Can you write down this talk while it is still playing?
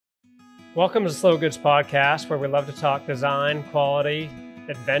Welcome to the Slow Goods Podcast, where we love to talk design, quality,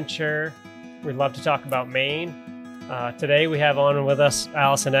 adventure. We love to talk about Maine. Today we have on with us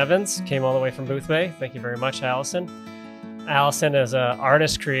Alison Evans, came all the way from Boothbay. Thank you very much, Alison. Alison is an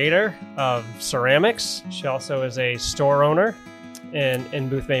artist creator of ceramics. She also is a store owner in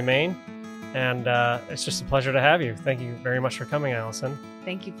Boothbay, Maine. And it's just a pleasure to have you. Thank you very much for coming, Alison.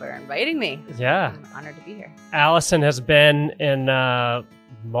 Thank you for inviting me. Yeah. I'm honored to be here. Alison has been in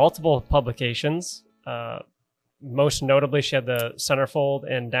multiple publications. Most notably, she had the centerfold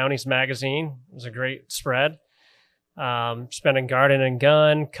in Downey's magazine. It was a great spread. She's been in Garden and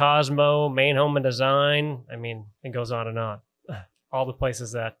Gun, Cosmo, Maine Home and Design. I mean, it goes on and on. All the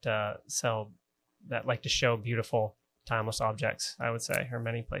places that that like to show beautiful, timeless objects, I would say, are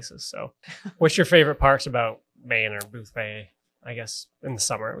many places. So what's your favorite parts about Maine or Boothbay, I guess, in the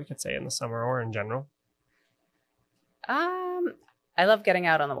summer? We could say in the summer or in general. I love getting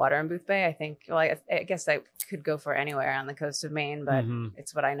out on the water in Boothbay. I think, well, I guess I could go for anywhere on the coast of Maine, but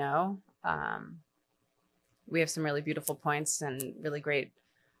it's what I know. We have some really beautiful points and really great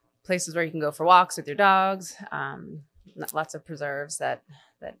places where you can go for walks with your dogs. Lots of preserves that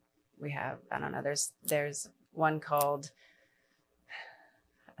we have. I don't know. There's one called,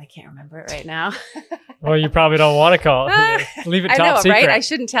 I can't remember it right now. Well, you probably don't want to call it. Leave it top I know, secret. Right? I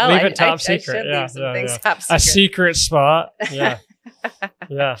shouldn't tell. Leave it top secret. I should leave some things top secret. A secret spot. Yeah.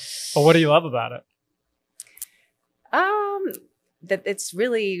 Yeah. But what do you love about it? That it's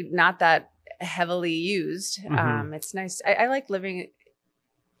really not that heavily used. It's nice. I like living.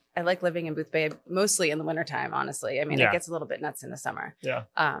 I like living in Boothbay mostly in the wintertime, honestly. I mean, it gets a little bit nuts in the summer. Yeah.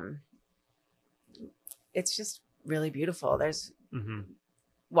 It's just really beautiful. There's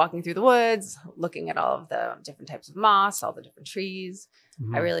walking through the woods, looking at all of the different types of moss, all the different trees.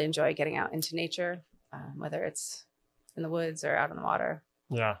 I really enjoy getting out into nature, whether it's in the woods or out on the water.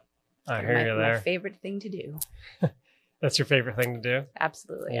 Yeah, I hear you there. My favorite thing to do. That's your favorite thing to do?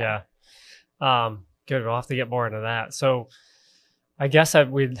 Absolutely. Yeah. Good. We'll have to get more into that. So I guess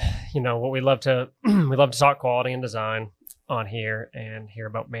what we love to we love to talk quality and design on here and hear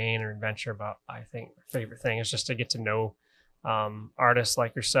about Maine or adventure. But I think my favorite thing is just to get to know artists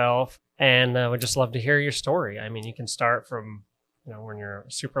like yourself, and would just love to hear your story. I mean, you can start from when you're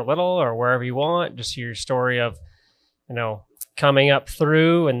super little or wherever you want, just your story of coming up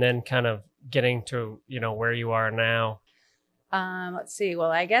through and then kind of getting to where you are now. Let's see.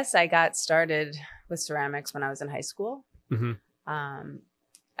 Well, I guess I got started with ceramics when I was in high school.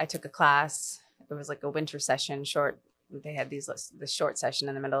 I took a class. It was like a winter session, short. They had this short session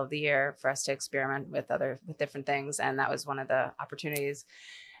in the middle of the year for us to experiment with different things. And that was one of the opportunities.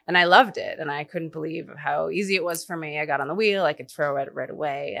 And I loved it. And I couldn't believe how easy it was for me. I got on the wheel. I could throw it right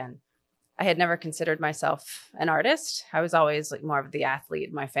away. And I had never considered myself an artist. I was always like more of the athlete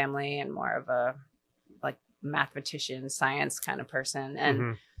in my family and more of a like mathematician, science kind of person.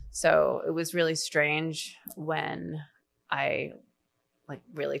 And so it was really strange when I like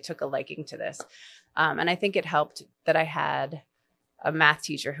really took a liking to this. And I think it helped that I had a math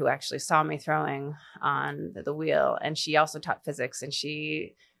teacher who actually saw me throwing on the wheel. And she also taught physics. And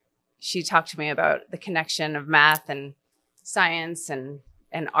she talked to me about the connection of math and science and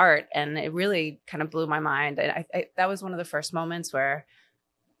art. And it really kind of blew my mind. And I that was one of the first moments where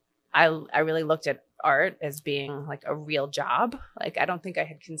I really looked at art as being like a real job. Like, I don't think I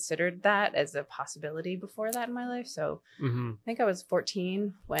had considered that as a possibility before that in my life. So I think I was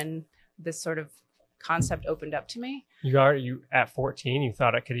 14 when this sort of concept opened up to me. You at 14, you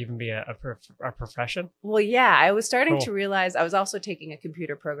thought it could even be a profession? Well, yeah, I was starting to realize. I was also taking a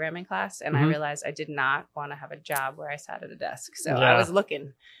computer programming class, and I realized I did not want to have a job where I sat at a desk. So I was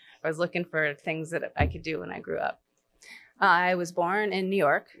looking for things that I could do when I grew up. I was born in New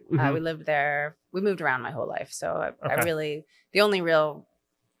York. We lived there. We moved around my whole life. So I really, the only real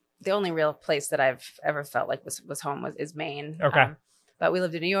place that I've ever felt like was home is Maine. Okay. But we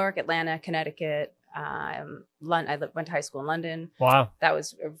lived in New York, Atlanta, Connecticut. I went to high school in London. Wow. That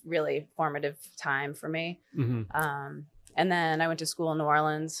was a really formative time for me. And then I went to school in New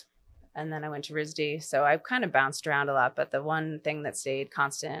Orleans, and then I went to RISD. So I kind of bounced around a lot, but the one thing that stayed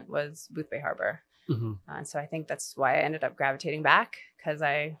constant was Boothbay Harbor. And so I think that's why I ended up gravitating back, because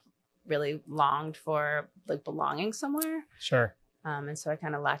I really longed for like belonging somewhere. Sure. And so I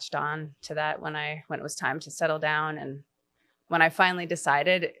kind of latched on to that when it was time to settle down. And when I finally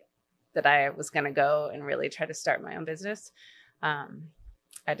decided that I was going to go and really try to start my own business, I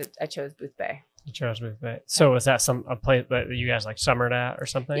chose Boothbay. You chose Boothbay. So was that a place that you guys like summered at or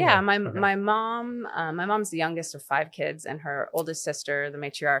something? Yeah, my mom's the youngest of 5 kids, and her oldest sister, the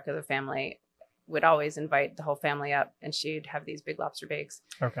matriarch of the family, would always invite the whole family up, and she'd have these big lobster bakes.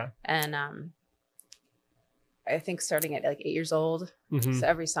 Okay. And I think starting at like 8 years old, so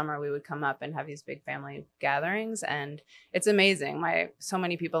every summer we would come up and have these big family gatherings, and it's amazing. So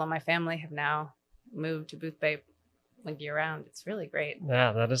many people in my family have now moved to Booth Bay like year round. It's really great.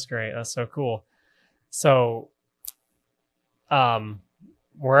 Yeah, that is great. That's so cool. So,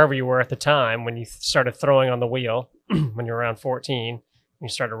 wherever you were at the time when you started throwing on the wheel, when you were around 14, you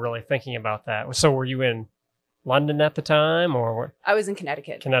started really thinking about that. So, were you in London at the time, or I was in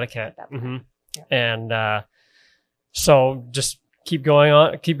Connecticut. Connecticut. At that point. Yeah. And so, just keep going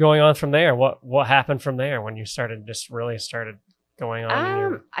on from there. What happened from there when you started going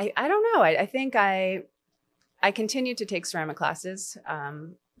on? I don't know. I think I continued to take ceramic classes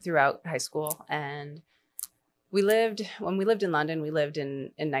throughout high school, and when we lived in London, we lived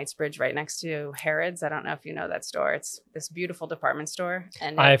in Knightsbridge, right next to Harrods. I don't know if you know that store. It's this beautiful department store,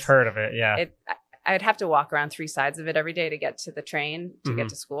 and I've heard of it. Yeah, I'd have to walk around 3 sides of it every day to get to the train to get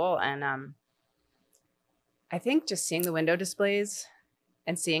to school, and I think just seeing the window displays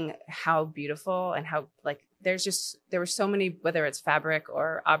and seeing how beautiful and how like there were so many, whether it's fabric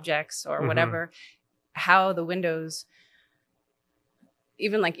or objects or whatever, how the windows,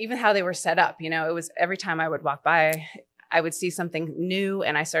 even how they were set up, it was every time I would walk by, I would see something new.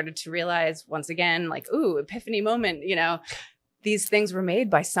 And I started to realize once again, like, ooh, epiphany moment, these things were made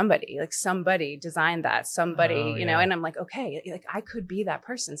by somebody, like somebody designed that, somebody, and I'm like, okay, like I could be that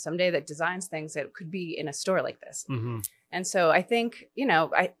person someday that designs things that could be in a store like this. And so I think,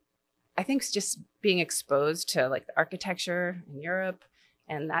 I think just being exposed to like the architecture in Europe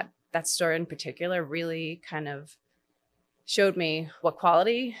and that store in particular really kind of showed me what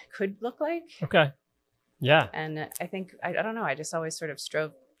quality could look like. Okay. Yeah. And I think, I don't know, I just always sort of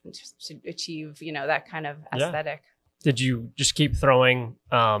strove to achieve, that kind of aesthetic. Did you just keep throwing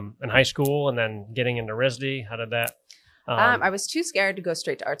in high school and then getting into RISD? How did that? I was too scared to go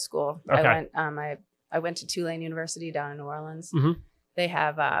straight to art school. Okay. I went to Tulane University down in New Orleans. They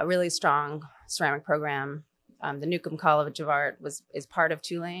have a really strong ceramic program. The Newcomb College of Art is part of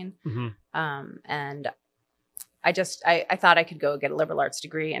Tulane. And I thought I could go get a liberal arts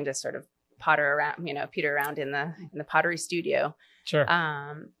degree and just sort of peter around in the pottery studio. Sure.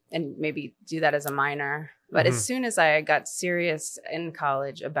 And maybe do that as a minor. But as soon as I got serious in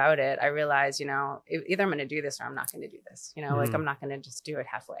college about it, I realized, either I'm going to do this or I'm not going to do this. Like I'm not going to just do it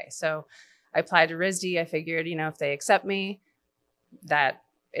halfway. So I applied to RISD. I figured, if they accept me, that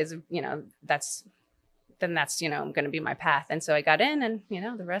is, that's going to be my path. And so I got in, and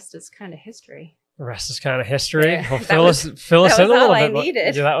the rest is kind of history. The rest is kind of history. Yeah, well, fill us in a little bit.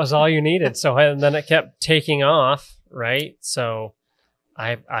 Needed. Yeah, that was all you needed. So and then it kept taking off, right? So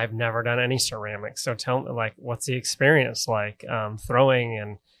I've never done any ceramics. So tell me, like, what's the experience like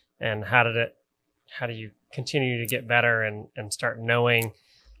throwing, and how do you continue to get better and start knowing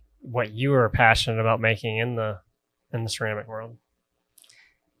what you are passionate about making in the ceramic world?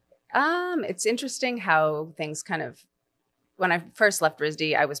 It's interesting how things kind of, when I first left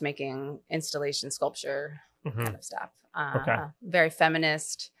RISD, I was making installation sculpture kind of stuff. Very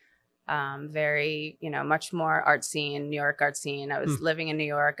feminist, very, much more art scene, New York art scene. I was living in New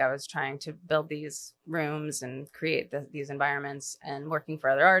York. I was trying to build these rooms and create these environments, and working for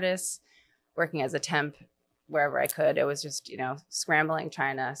other artists, working as a temp wherever I could. It was just, scrambling,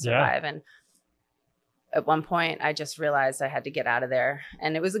 trying to survive. And at one point I just realized I had to get out of there,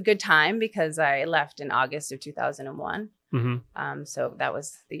 and it was a good time because I left in August of 2001. So that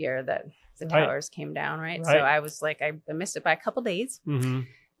was the year that the towers came down. Right. So I was like, I missed it by a couple days,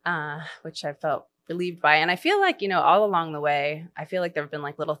 which I felt relieved by. And I feel like, all along the way, I feel like there have been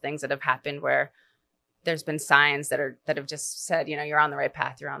like little things that have happened where there's been signs that have just said, you're on the right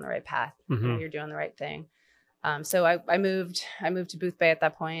path. You're on the right path. You're doing the right thing. So I moved to Booth Bay at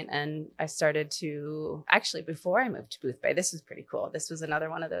that point, and I started to, actually before I moved to Booth Bay, this was pretty cool. This was another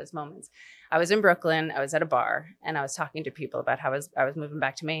one of those moments. I was in Brooklyn. I was at a bar, and I was talking to people about how I was moving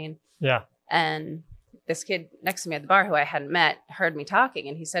back to Maine. Yeah. And this kid next to me at the bar, who I hadn't met, heard me talking,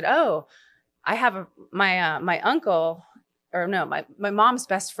 and he said, "Oh, I have my uncle, or no, my mom's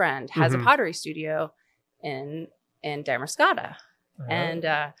best friend has a pottery studio in Damariscotta."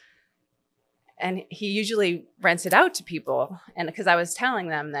 And he usually rents it out to people. And because I was telling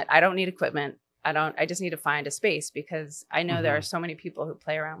them that I don't need equipment. I just need to find a space, because I know there are so many people who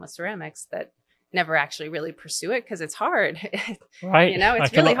play around with ceramics that never actually really pursue it because it's hard. Right.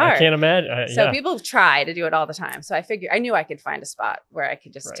 It's really hard. I can't imagine. So people try to do it all the time. So I knew I could find a spot where I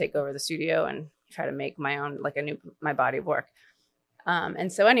could just take over the studio and try to make my own, like my body of work.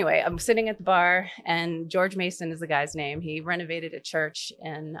 And so anyway, I'm sitting at the bar, and George Mason is the guy's name. He renovated a church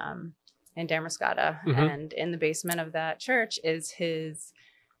in Damascata. And in the basement of that church is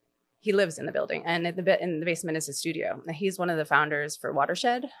he lives in the building, and in the basement is his studio. He's one of the founders for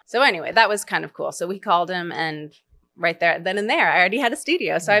Watershed. So anyway, that was kind of cool. So we called him, and right there, then and there, I already had a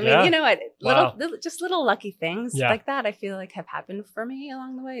studio. So I mean, you know, just little lucky things like that, I feel like have happened for me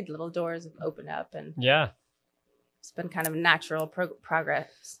along the way. Little doors have opened up, and it's been kind of natural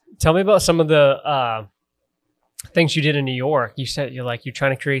progress. Tell me about some of the things you did in New York. You said you're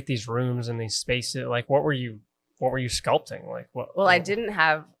trying to create these rooms and these spaces. Like, what were you sculpting? Like what? Well, I didn't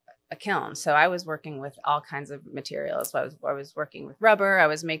have a kiln, so I was working with all kinds of materials. I was working with rubber. I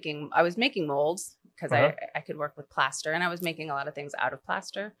was making molds because I could work with plaster, and I was making a lot of things out of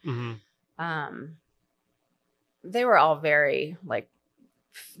plaster. They were all very like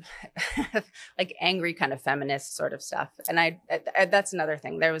angry kind of feminist sort of stuff. And I that's another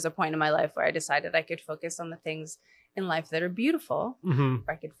thing. There was a point in my life where I decided I could focus on the things in life that are beautiful, or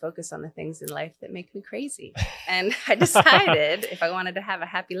I could focus on the things in life that make me crazy. And I decided if I wanted to have a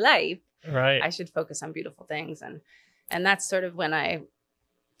happy life, I should focus on beautiful things. And that's sort of when I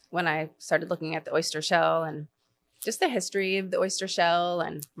started looking at the oyster shell and just the history of the oyster shell.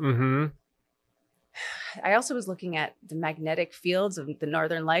 And I also was looking at the magnetic fields of the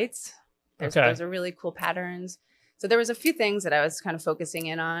Northern Lights. Those are really cool patterns. So there was a few things that I was kind of focusing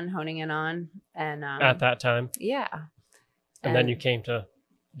in on, honing in on. And at that time. Yeah. And then you came to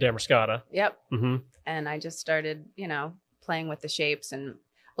Damascata. Yep. And I just started, playing with the shapes, and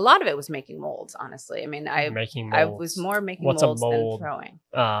a lot of it was making molds, honestly. I mean, I was more making molds than throwing.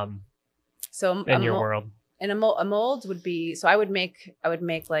 So in your world. And a mold would be, so I would make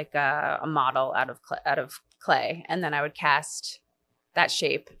like a model out of clay, and then I would cast that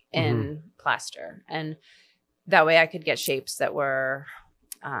shape in plaster. And that way I could get shapes that were,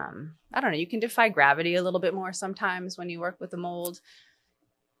 I don't know, you can defy gravity a little bit more sometimes when you work with a mold.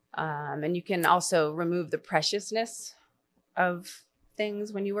 And you can also remove the preciousness of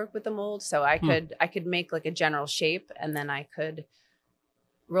things when you work with the mold. So I could make like a general shape, and then I could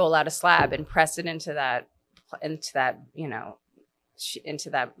roll out a slab and press it into that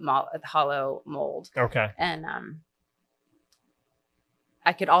hollow mold. Okay. And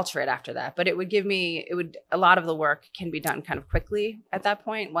I could alter it after that, but a lot of the work can be done kind of quickly at that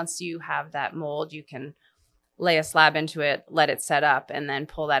point. Once you have that mold, you can lay a slab into it, let it set up, and then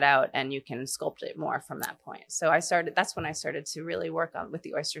pull that out, and you can sculpt it more from that point. So that's when I started to really work with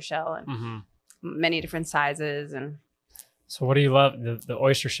the oyster shell, and many different sizes. And so what do you love? The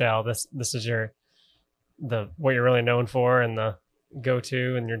oyster shell, this is what you're really known for, and the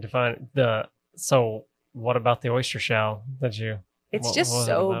go-to, and your so what about the oyster shell that you... It's just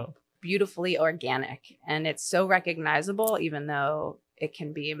so beautifully organic, and it's so recognizable, even though it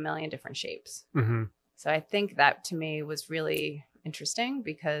can be a million different shapes. So I think that to me was really interesting,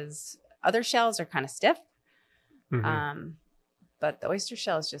 because other shells are kind of stiff, but the oyster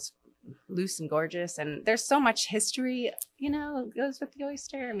shell is just loose and gorgeous. And there's so much history, goes with the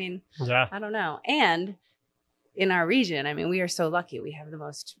oyster. I mean, I don't know. And in our region, I mean, we are so lucky. We have the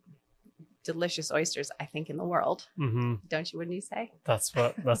most delicious oysters, I think, in the world. Don't you? Wouldn't you say? That's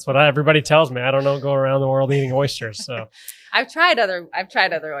what everybody tells me. I don't know, go around the world eating oysters. So I've tried other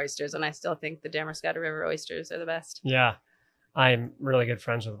oysters, and I still think the Damascata River oysters are the best. Yeah, I'm really good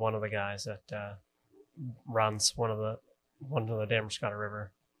friends with one of the guys that runs one of the Damascata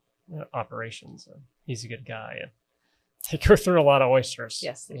River operations. And he's a good guy, and they go through a lot of oysters.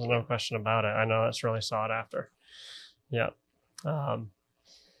 Yes, there's no question about it. I know that's really sought after. Yeah.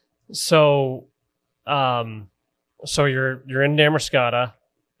 So you're in Damascata,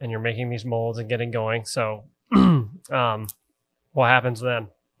 and you're making these molds and getting going. So, what happens then?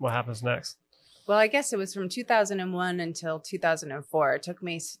 What happens next? Well, I guess it was from 2001 until 2004. It took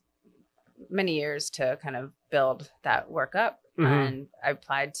me many years to kind of build that work up. And I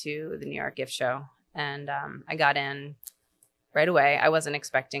applied to the New York Gift Show, and I got in right away. I wasn't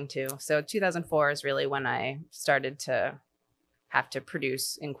expecting to. So 2004 is really when I started to have to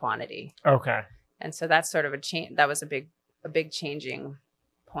produce in quantity. Okay. And so that's sort of a change. That was a big changing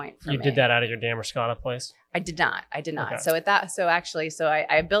point for me. You did that out of your Damascata place? I did not. Okay. So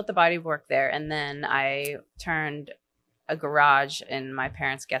I built the body of work there, and then I turned a garage in my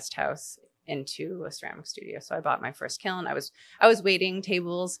parents' guest house into a ceramic studio. So I bought my first kiln. I was waiting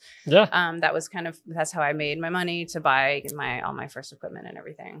tables. Yeah. That's how I made my money to buy all my first equipment and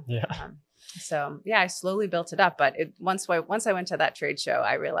everything. Yeah. So yeah, I slowly built it up. But once I went to that trade show,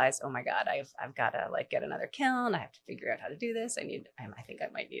 I realized, oh my God, I've got to get another kiln. I have to figure out how to do this. I think I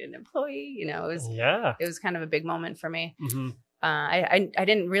might need an employee. It was kind of a big moment for me. I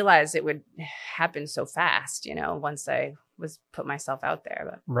didn't realize it would happen so fast, you know, once I was put myself out there.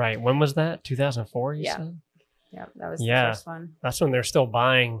 But Right. When was that? 2004, you Yeah. said? yeah, that was the Yeah. first one. That's when they're still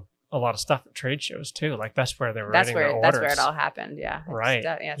buying a lot of stuff at trade shows too. Like that's where they were writing the orders. That's where it all happened. Yeah. Right.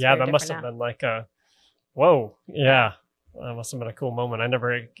 It's Yeah, very that must have different been like a, whoa. Yeah. That must have been a cool moment.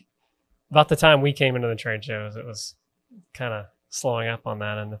 About the time we came into the trade shows, it was kind of slowing up on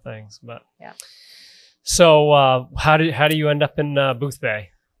that end of things. But Yeah. So how do you end up in Booth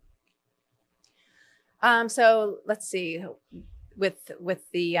Bay? So let's see, with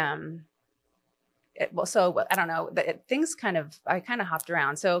the so I don't know. Things I kind of hopped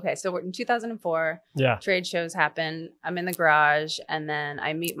around. So okay, so we're in 2004. Yeah. Trade shows happen. I'm in the garage, and then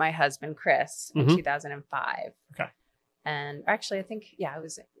I meet my husband Chris in 2005. Okay. And actually, I think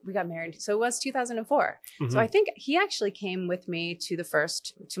we got married. So it was 2004. Mhm. So I think he actually came with me to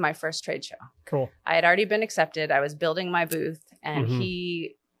my first trade show. Cool. I had already been accepted. I was building my booth, and Mhm.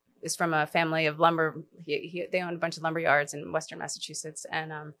 he is from a family of lumber. They owned a bunch of lumber yards in Western Massachusetts,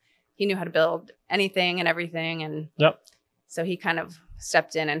 and he knew how to build anything and everything. And Yep. so he kind of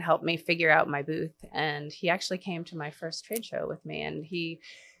stepped in and helped me figure out my booth. And he actually came to my first trade show with me, and he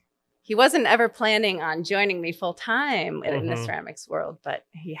wasn't ever planning on joining me full time in the ceramics world, but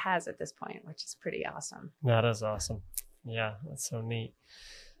he has at this point, which is pretty awesome. That is awesome. Yeah, that's so neat.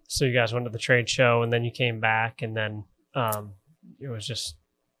 So you guys went to the trade show and then you came back, and then it was just,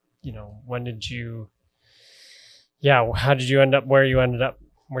 you know, how did you end up where you ended up,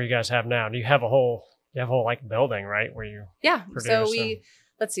 where you guys have now? Do you have a whole like building, right? Where you So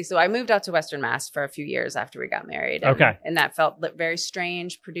let's see. So I moved out to Western Mass for a few years after we got married. And, Okay. And that felt very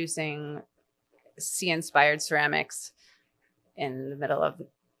strange, producing sea-inspired ceramics in the middle of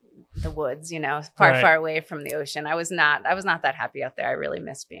the woods, you know, far away from the ocean. I was not that happy out there. I really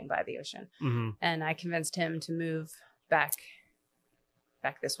missed being by the ocean. Mm-hmm. And I convinced him to move back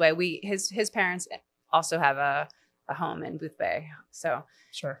this way. His parents also have a home in Booth Bay. So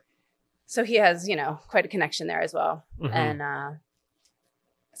Sure. So he has, you know, quite a connection there as well. Mhm. And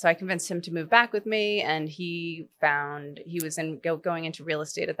so I convinced him to move back with me, and he was going into real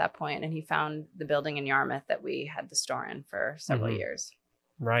estate at that point, and he found the building in Yarmouth that we had the store in for several years.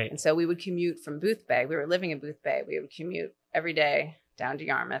 Right. And so we would commute from Booth Bay. We were living in Booth Bay. We would commute every day down to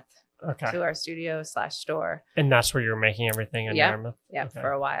Yarmouth to our studio / store. And that's where you were making everything in Yarmouth? Yeah, Okay.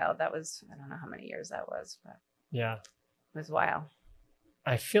 for a while. That was, I don't know how many years that was, but Yeah. it was a while.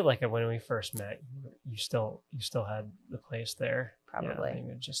 I feel like when we first met, you still had the place there. Probably. Yeah, I think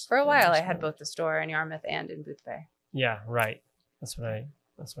it just, For a while, I just had went- both the store in Yarmouth and in Booth Bay. Yeah, right. That's what I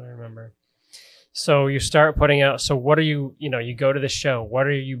remember. So you start putting out. So what are you go to the show? What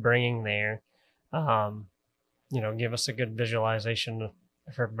are you bringing there? Give us a good visualization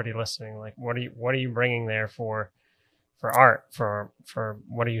for everybody listening. Like, what are you bringing there for art? For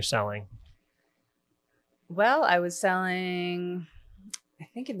what are you selling? Well, I was selling, I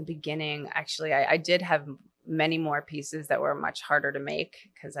think in the beginning, actually, I did have many more pieces that were much harder to make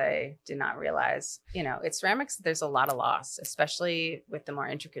because I did not realize, you know, it's ceramics. There's a lot of loss, especially with the more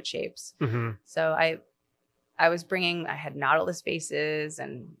intricate shapes. Mm-hmm. So I had Nautilus vases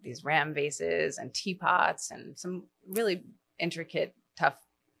and these ram vases and teapots and some really intricate, tough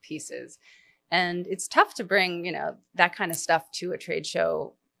pieces. And it's tough to bring, you know, that kind of stuff to a trade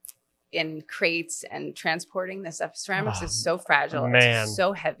show in crates and transporting this stuff. Ceramics is so fragile. Man. It's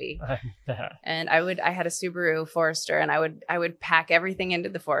so heavy. And I had a Subaru Forester, and I would pack everything into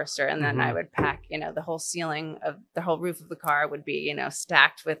the Forester, and then I would pack, you know, the whole ceiling of the whole roof of the car would be, you know,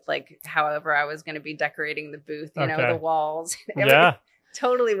 stacked with like however I was going to be decorating the booth, you know, the walls. Yeah.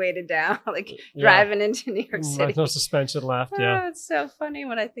 Totally weighted down, like driving into New York City. No suspension left. Yeah. Oh, it's so funny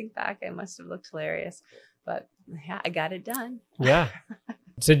when I think back. I must have looked hilarious, but yeah, I got it done. Yeah.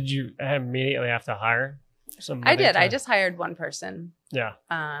 So did you immediately have to hire somebody? I did. I just hired one person. Yeah.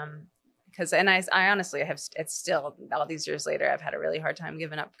 Because I honestly have. It's still all these years later. I've had a really hard time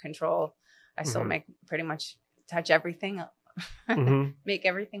giving up control. I still make pretty much touch everything, make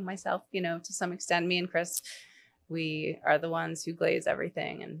everything myself. You know, to some extent. Me and Chris, we are the ones who glaze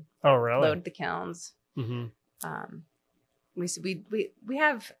everything and load the kilns. We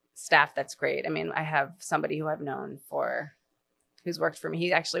have staff that's great. I mean, I have somebody who I've known who's worked for me.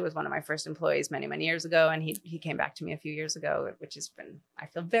 He actually was one of my first employees many, many years ago. And he came back to me a few years ago, which I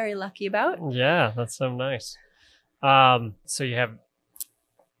feel very lucky about. Yeah, that's so nice. So you have,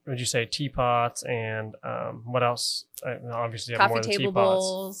 would you say teapots and what else? Obviously you have more than table teapots.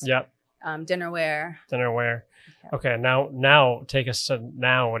 Bowls. Yep. Dinnerware. Dinnerware. Yep. Okay. Now take us to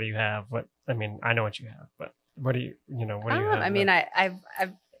now. What do you have? I know what you have, but what do you have? I mean, I've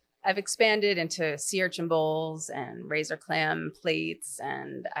I've expanded into sea urchin bowls and razor clam plates,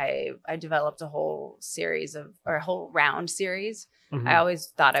 and I developed a whole round series. Mm-hmm. I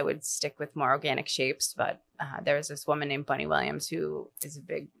always thought I would stick with more organic shapes, but there was this woman named Bunny Williams who is a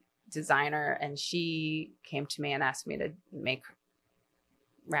big designer, and she came to me and asked me to make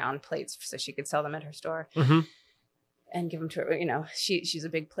round plates so she could sell them at her store. Mm-hmm. And give them to her. You know, she's a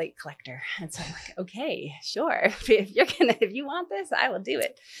big plate collector, and so I'm like, okay, sure. If you want this, I will do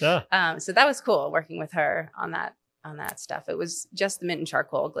it. Yeah. So that was cool working with her on that stuff. It was just the mint and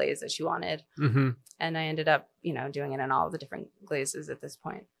charcoal glaze that she wanted, mm-hmm. and I ended up, doing it in all the different glazes at this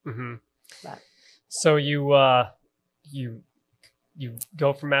point. Mm-hmm. But, so you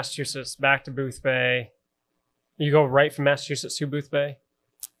go from Massachusetts back to Boothbay. You go right from Massachusetts to Boothbay.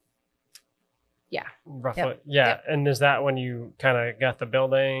 Yeah. Roughly. Yep. Yeah. Yep. And is that when you kind of got the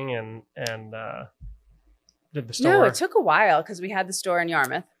building and did the store? No, it took a while because we had the store in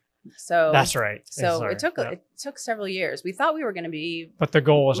Yarmouth. So that's right. So Sorry. it took several years. We thought we were going to be, but the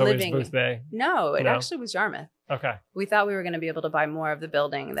goal was always living- Boothbay. no, it actually was Yarmouth. Okay. We thought we were going to be able to buy more of the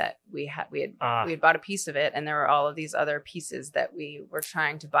building that we had bought a piece of it, and there were all of these other pieces that we were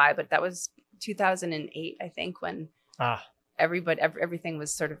trying to buy. But that was 2008, I think, when everything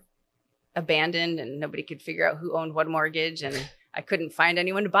was sort of abandoned and nobody could figure out who owned what mortgage, and I couldn't find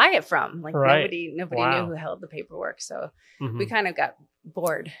anyone to buy it from. Like nobody Wow. knew who held the paperwork. So mm-hmm. we kind of got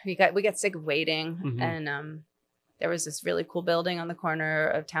bored. We got sick of waiting, mm-hmm. and there was this really cool building on the corner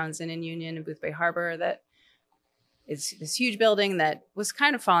of Townsend and Union in Boothbay Harbor that is this huge building that was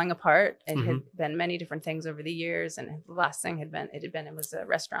kind of falling apart. It mm-hmm. had been many different things over the years, and the last thing it was a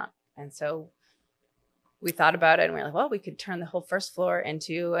restaurant. And so we thought about it, and we were like, well, we could turn the whole first floor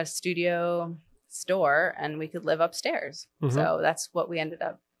into a studio store, and we could live upstairs. Mm-hmm. So that's what we ended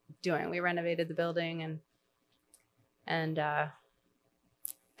up doing. We renovated the building, and I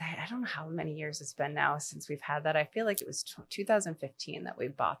don't know how many years it's been now since we've had that. I feel like it was 2015 that we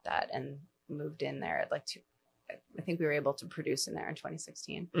bought that and moved in there. I think we were able to produce in there in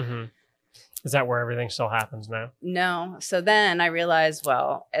 2016. Mm-hmm. Is that where everything still happens now? No. So then I realized,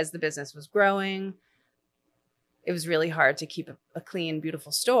 well, as the business was growing, it was really hard to keep a clean,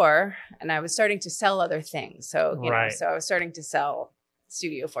 beautiful store. And I was starting to sell other things. So, so I was starting to sell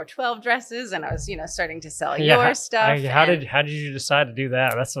Studio 412 dresses, and I was, starting to sell your stuff. How did you decide to do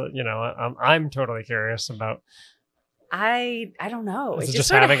that? That's what, I'm totally curious about. I don't know. Is it just just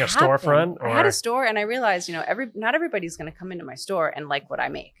sort of having a storefront? I had a store, and I realized, not everybody's going to come into my store and like what I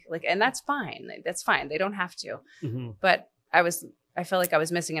make. And that's fine. That's fine. They don't have to. Mm-hmm. But I felt like I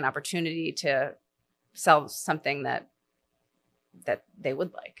was missing an opportunity to sell something that they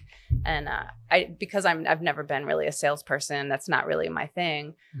would like. And because I've never been really a salesperson, that's not really my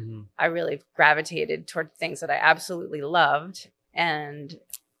thing. Mm-hmm. I really gravitated toward things that I absolutely loved, and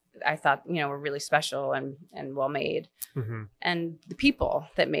I thought, were really special and well made. Mm-hmm. And the people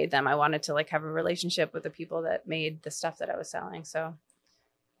that made them, I wanted to have a relationship with the people that made the stuff that I was selling. So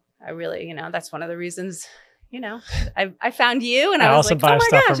I really, that's one of the reasons, I found you, and I was like, oh my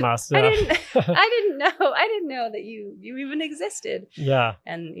gosh, from us. Yeah. I didn't know that you even existed. Yeah.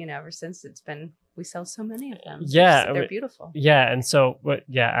 And, ever since we sell so many of them. Yeah. They're beautiful. Yeah. And so,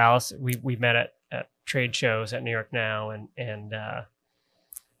 Alice, we met at trade shows at New York Now, and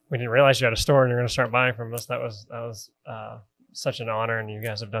we didn't realize you had a store and you're going to start buying from us. That was such an honor, and you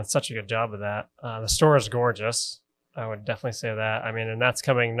guys have done such a good job of that. The store is gorgeous. I would definitely say that. I mean, and that's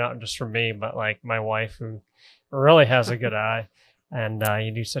coming not just from me, but my wife, who really has a good eye, and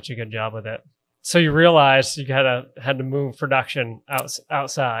you do such a good job with it. So you realized you had to move production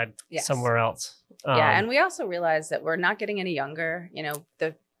outside somewhere else. And we also realized that we're not getting any younger.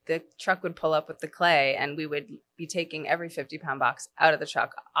 The truck would pull up with the clay, and we would be taking every 50-pound box out of the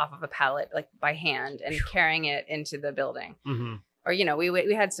truck off of a pallet, by hand, and carrying it into the building. Mm-hmm. Or,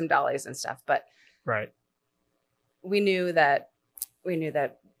 we had some dollies and stuff, but right. We knew that we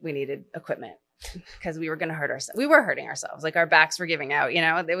needed equipment because we were going to hurt ourselves. We were hurting ourselves. Our backs were giving out,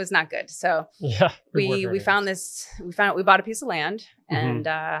 it was not good. So we bought a piece of land, and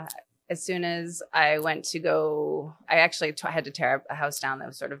as soon as I went to go, I actually had to tear a house down that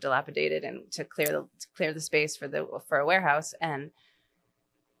was sort of dilapidated, and to clear the space for a warehouse. And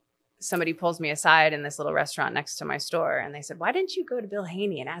somebody pulls me aside in this little restaurant next to my store, and they said, "Why didn't you go to Bill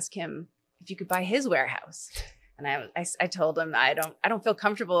Haney and ask him if you could buy his warehouse?" And I told him I don't feel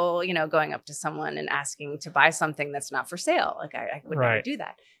comfortable, going up to someone and asking to buy something that's not for sale. I would never do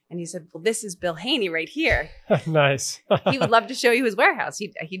that. And he said, "Well, this is Bill Haney right here." Nice. He would love to show you his warehouse.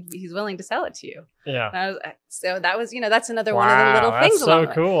 He's willing to sell it to you. Yeah. So that was, that's another one of the little things. That's so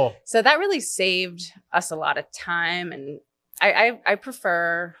cool. So that really saved us a lot of time. And I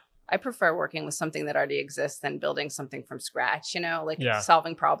prefer I prefer working with something that already exists than building something from scratch, like Yeah.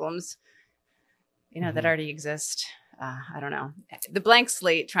 solving problems, that already exist. I don't know. The blank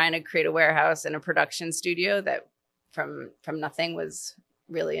slate, trying to create a warehouse and a production studio that from nothing was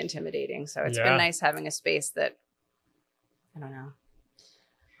really intimidating. So it's been nice having a space that, I don't know.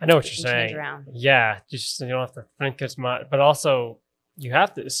 I know what you're saying. Yeah. Just, you don't have to think as much, but also you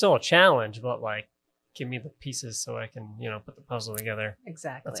have to, it's still a challenge, but like, give me the pieces so I can, put the puzzle together.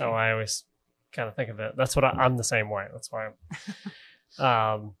 Exactly. That's how I always kind of think of it. That's what I'm the same way. That's why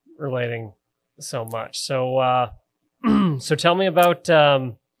I'm relating so much. So, so tell me about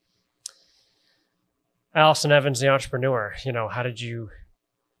Alison Evans, the entrepreneur. How did you?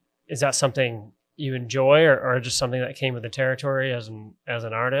 Is that something you enjoy, or just something that came with the territory as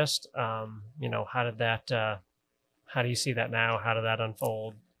an artist? How did that? How do you see that now? How did that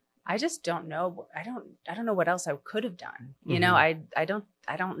unfold? I just don't know. I don't know what else I could have done. I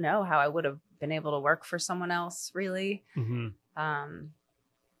don't know how I would have been able to work for someone else really.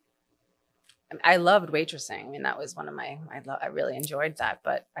 I loved waitressing. I mean, that was one of my, I really enjoyed that,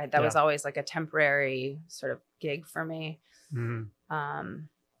 but that was always like a temporary sort of gig for me. I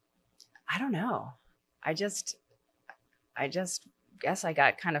don't know. I just guess I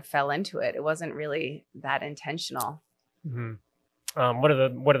kind of fell into it. It wasn't really that intentional. What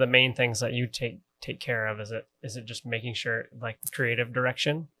are the main things that you take care of? Is it just making sure, like, creative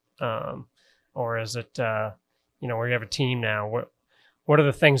direction, or is it where you have a team now? What are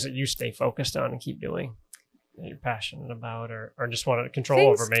the things that you stay focused on and keep doing that you're passionate about, or just want to control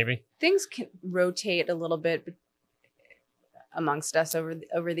over? Maybe things can rotate a little bit amongst us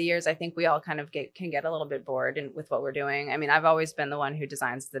over the years. I think we all kind of can get a little bit bored with what we're doing. I mean, I've always been the one who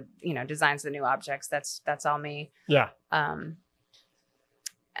designs the new objects. That's all me. Yeah.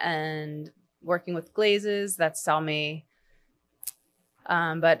 And working with glazes, that's all me.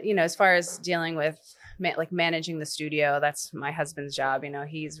 But as far as dealing with managing the studio, that's my husband's job.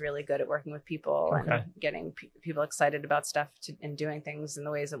 He's really good at working with people and getting people excited about stuff and doing things in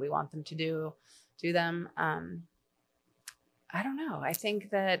the ways that we want them to do them. I don't know. I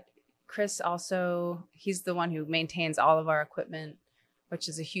think that Chris also, he's the one who maintains all of our equipment, which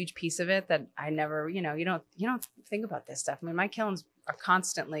is a huge piece of it that I never, you don't think about this stuff. I mean, my kilns are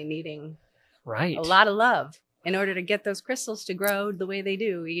constantly needing a lot of love. In order to get those crystals to grow the way they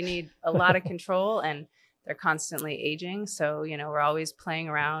do, you need a lot of control, and they're constantly aging. So, we're always playing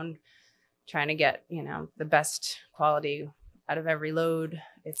around, trying to get, the best quality out of every load.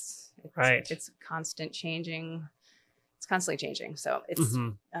 It's constant changing. It's constantly changing. So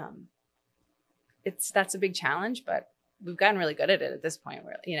that's a big challenge, but we've gotten really good at it at this point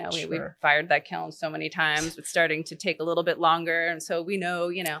where, we've fired that kiln so many times. It's starting to take a little bit longer. And so we know,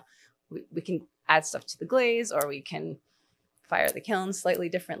 we can add stuff to the glaze, or we can fire the kiln slightly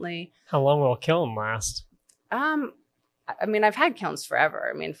differently. How long will a kiln last? I mean, I've had kilns forever.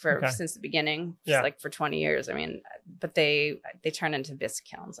 I mean, since the beginning, like for 20 years. I mean, but they turn into bisque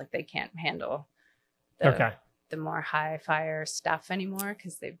kilns. Like they can't handle the more high fire stuff anymore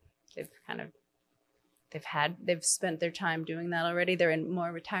because they've spent their time doing that already. They're in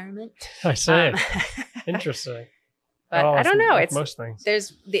more retirement. I see. Interesting. But I don't know. It's most things.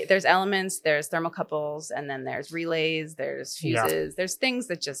 There's elements, there's thermocouples, and then there's relays, there's fuses, there's things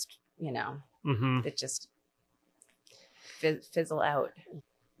that just that just fizzle out.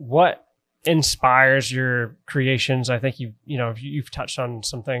 What inspires your creations? I think you've touched on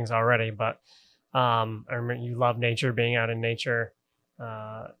some things already, but I remember you love nature, being out in nature.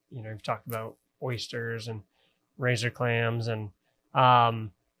 You've talked about oysters and razor clams, and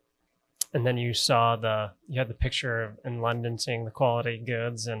then you had the picture in London seeing the quality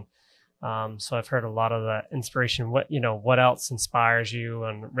goods. And so I've heard a lot of that inspiration. What else inspires you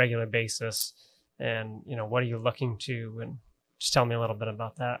on a regular basis? And, what are you looking to? And just tell me a little bit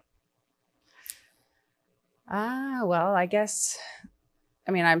about that. Well, I guess,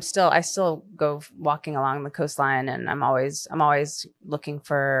 I mean, I still go walking along the coastline, and I'm always looking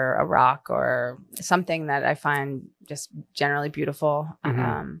for a rock or something that I find just generally beautiful.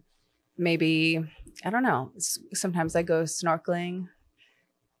 Maybe, I don't know. Sometimes I go snorkeling.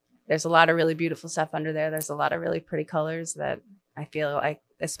 There's a lot of really beautiful stuff under there. There's a lot of really pretty colors that I feel like,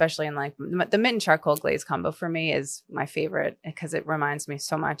 especially in like the mint and charcoal glaze combo for me is my favorite because it reminds me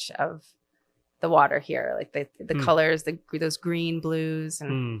so much of the water here. Like the colors, those green blues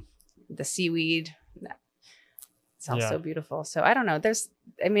and the seaweed. It's also beautiful. So I don't know. It's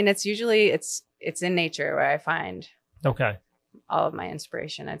usually it's in nature where I find all of my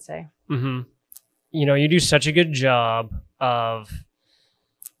inspiration, I'd say. You do such a good job of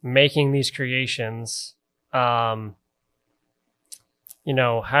making these creations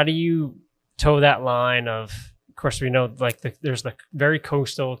how do you toe that line of course, we know like there's the very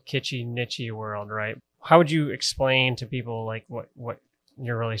coastal, kitschy, niche world, right? How would you explain to people like what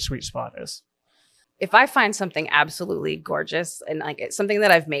your really sweet spot is? If I find something absolutely gorgeous and like it's something that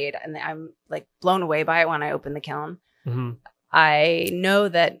I've made and I'm like blown away by it when I open the kiln, Mm-hmm. I know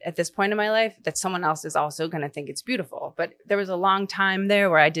that at this point in my life that someone else is also going to think it's beautiful. But there was a long time there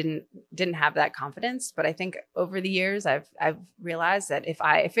where I didn't have that confidence. But I think over the years I've realized that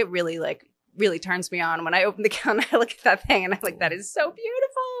if it really turns me on when I open the kiln, I look at that thing and I'm like, that is so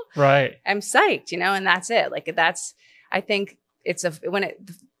beautiful. Right. I'm psyched, and that's it. Like I think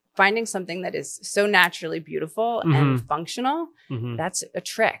finding something that is so naturally beautiful Mm-hmm. and functional, Mm-hmm. that's a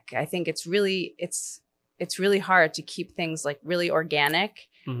trick. I think it's really hard to keep things like really organic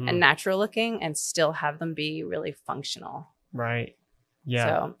Mm-hmm. and natural looking and still have them be really functional. Right. Yeah.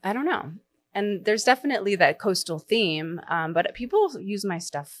 So I don't know. And there's definitely that coastal theme, but people use my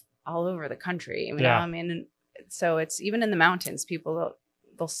stuff all over the country. I mean, so it's even in the mountains, people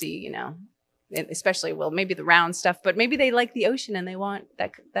they'll see, especially, well, maybe the round stuff, but maybe they like the ocean and they want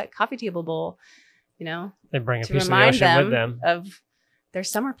that coffee table bowl, they bring a to piece of the remind ocean them with them of their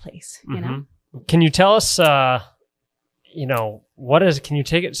summer place, Mhm. Can you tell us, can you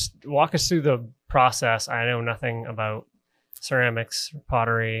walk us through the process? I know nothing about ceramics,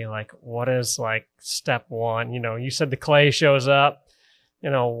 pottery. Like, what is like step one? You said the clay shows up.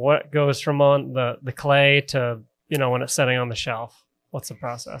 What goes from on the clay to, when it's setting on the shelf? What's the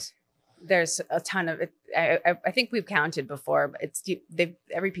process? There's a ton of it. I think we've counted before, but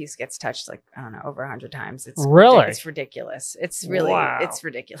every piece gets touched like, I don't know, over 100 times. It's really, it's ridiculous. It's really, wow. It's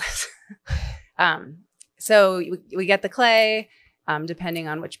ridiculous. So we get the clay, depending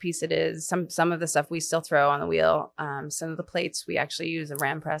on which piece it is. Some of the stuff we still throw on the wheel. Some of the plates we actually use a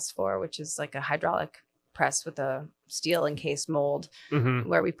ram press for, which is like a hydraulic press with a steel encased mold Mm-hmm.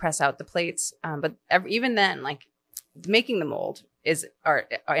 where we press out the plates. But even then, like making the mold is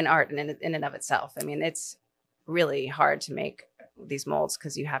art in and of itself. I mean, it's really hard to make these molds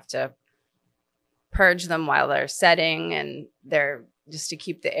because you have to purge them while they're setting and they're just to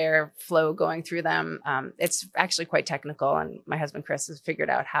keep the air flow going through them. It's actually quite technical. And my husband, Chris, has figured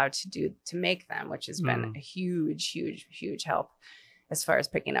out how to make them, which has been a huge, huge, huge help as far as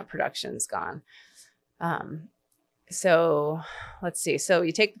picking up production's gone. So let's see. So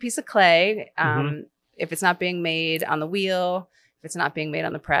you take the piece of clay. If it's not being made on the wheel, if it's not being made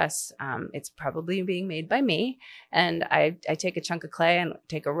on the press, it's probably being made by me. And I take a chunk of clay and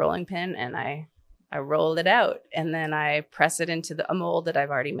take a rolling pin and I roll it out and then I press it into a mold that I've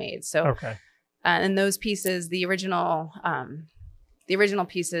already made. So, okay. And those pieces, the original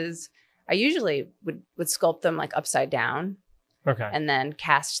pieces, I usually would sculpt them like upside down. Okay. And then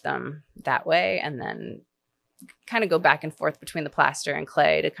cast them that way and then kind of go back and forth between the plaster and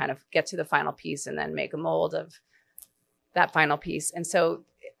clay to kind of get to the final piece and then make a mold of that final piece. And so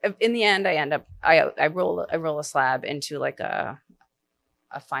in the end, I roll a slab into like a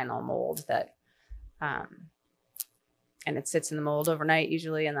final mold that, and it sits in the mold overnight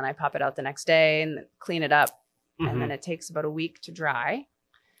usually. And then I pop it out the next day and clean it up. And then it takes about a week to dry.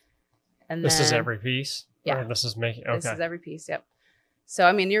 And this is every piece? Yeah. Or this is making, okay. This is every piece. Yep. So,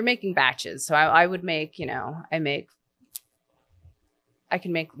 I mean, you're making batches. So I would make, I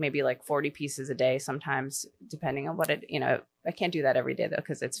can make maybe like 40 pieces a day sometimes, depending on what I can't do that every day though,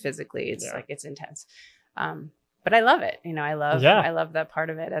 because it's physically, it's intense. But I love it. I love that part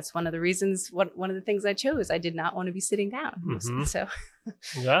of it. That's one of the reasons, one of the things I chose. I did not want to be sitting down. So,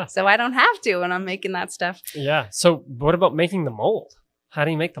 so I don't have to when I'm making that stuff. Yeah. So what about making the mold? How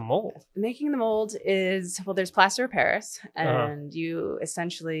do you make the mold? Making the mold is, well, there's plaster of Paris and you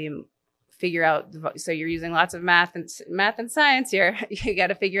essentially figure out, so you're using lots of math and science here. You got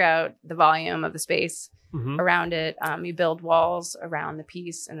to figure out the volume of the space around it. You build walls around the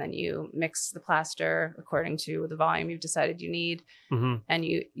piece and then you mix the plaster according to the volume you've decided you need. And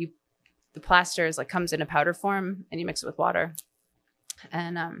the plaster is comes in a powder form and you mix it with water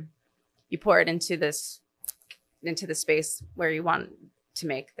and you pour it into the space where you want to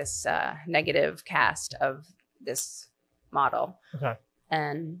make this negative cast of this model. Okay.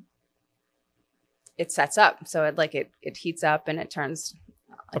 And it sets up. So it heats up and it turns.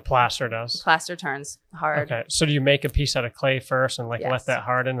 The plaster does. The plaster turns hard. Okay. So do you make a piece out of clay first and Yes. let that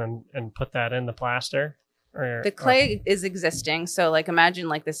harden and put that in the plaster? Or, the clay is existing. So imagine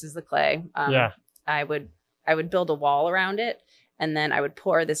this is the clay. I would build a wall around it and then I would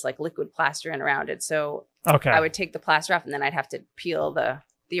pour this liquid plaster in around it. So I would take the plaster off and then I'd have to peel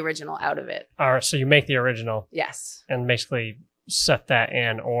the original out of it. All right. So you make the original. Yes. And basically set that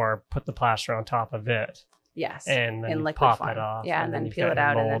in or put the plaster on top of it. Yes. And then in you liquid pop form. it off. Yeah, and then you've peel got it your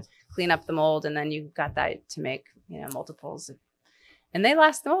out and then mold. clean up the mold, and then you've got that to make, multiples. And they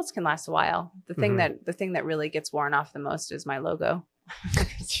last. The molds can last a while. The thing that really gets worn off the most is my logo.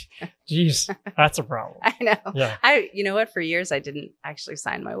 Jeez, that's a problem. I know. Yeah. You know what? For years, I didn't actually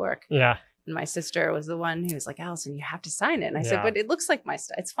sign my work. Yeah. And my sister was the one who was like, Alison, you have to sign it. And I said, but it looks like my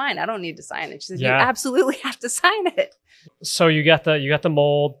stuff. It's fine. I don't need to sign it. She said, you absolutely have to sign it. So you got the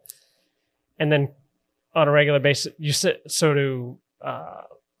mold, and then on a regular basis, you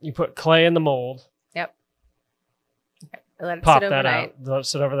put clay in the mold. Yep. Okay. Let it Pop sit that overnight. out. Let it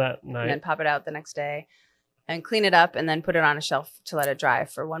sit over that night. And then pop it out the next day and clean it up and then put it on a shelf to let it dry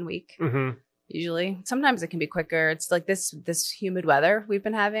for 1 week. Mm-hmm. Usually, sometimes it can be quicker. It's like this humid weather we've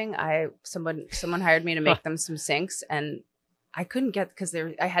been having. Someone hired me to make them some sinks, and I couldn't get because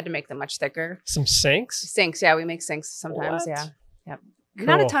I had to make them much thicker. Some sinks? Sinks, yeah, we make sinks sometimes. What? Yeah. Cool.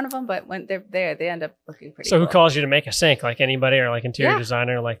 Not a ton of them, but when they're there, they end up looking pretty. So cool. who calls you to make a sink? Like anybody, or like interior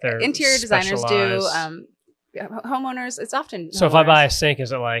designer? Like they're interior designers do. specialized? Homeowners, it's often. So if I buy a sink,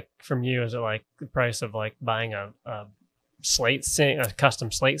 is it like from you? Is it like the price of like buying a slate sink, a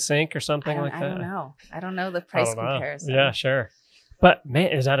custom slate sink or something like that? I don't know the price comparison. Yeah, sure. But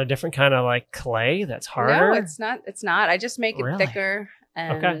man, is that a different kind of like clay that's harder? No, it's not. It's not. I just make it thicker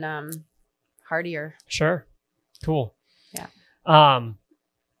and hardier. Sure. Cool. Yeah.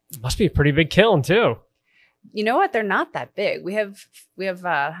 Must be a pretty big kiln too. You know what? They're not that big. We have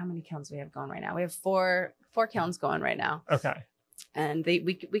how many kilns do we have going right now? We have four kilns going right now. Okay. And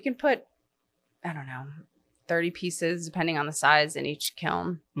we can put, I don't know, 30 pieces depending on the size in each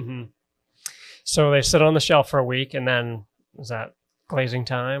kiln. Mm-hmm. So they sit on the shelf for a week, and then is that glazing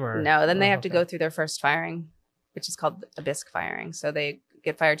time or no? Then they have to go through their first firing, which is called a bisque firing. So they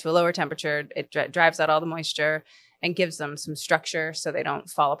get fired to a lower temperature. It drives out all the moisture and gives them some structure so they don't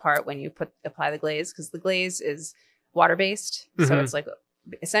fall apart when you apply the glaze, because the glaze is water based. Mm-hmm. So it's like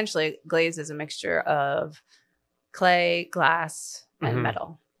essentially glaze is a mixture of clay, glass, and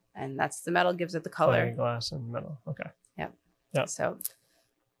metal. And that's the metal gives it the color. Clay, glass, and metal. Okay. Yep. So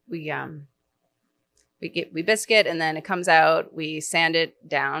we bisque it, and then it comes out. We sand it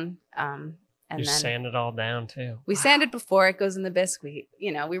down. And you then sand it all down too. We sand it before it goes in the bisque. We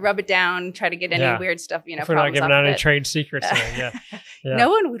rub it down, try to get any weird stuff. If we're not giving out any trade secrets here. Yeah. No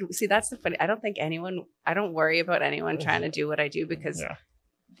one would see. That's the funny. I don't worry about anyone trying to do what I do because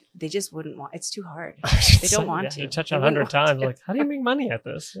they just wouldn't want. It's too hard. They don't want to. You touch 100 times. Like, how do you make money at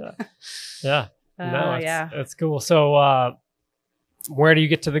this? Yeah. No, it's cool. So, where do you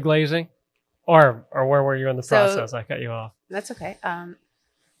get to the glazing, or where were you in the process? I cut you off. That's okay.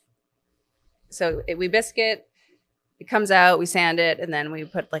 So we bisque it. It comes out. We sand it, and then we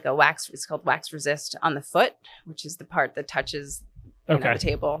put like a wax. It's called wax resist on the foot, which is the part that touches the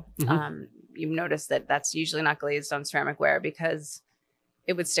table. Mm-hmm. You notice that that's usually not glazed on ceramic ware because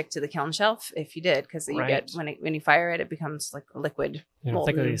it would stick to the kiln shelf if you did, because you get when you fire it, it becomes like a liquid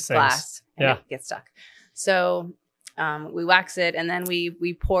molten glass and it gets stuck. So we wax it, and then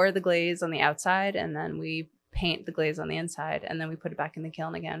we pour the glaze on the outside, and then we paint the glaze on the inside, and then we put it back in the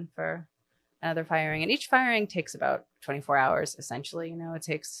kiln again for another firing. And each firing takes about 24 hours essentially. It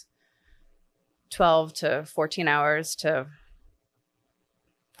takes 12 to 14 hours to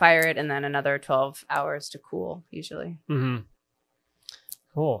fire it, and then another 12 hours to cool usually. Mm-hmm.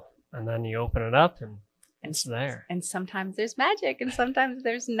 Cool. And then you open it up and it's there. And sometimes there's magic and sometimes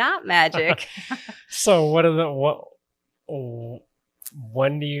there's not magic. So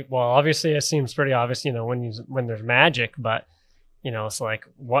when do you, well, obviously it seems pretty obvious, when there's magic, but it's like,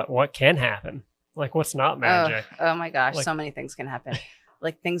 what can happen? Like, what's not magic? Oh my gosh. So many things can happen.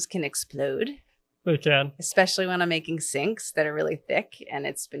 Like things can explode. They can. Especially when I'm making sinks that are really thick and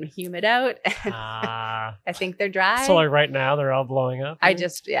it's been humid out. I think they're dry. So like right now they're all blowing up. I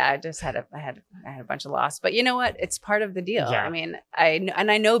had a bunch of loss, but you know what? It's part of the deal. Yeah. I mean,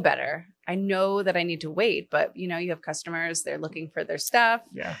 I know better. I know that I need to wait, but you have customers, they're looking for their stuff.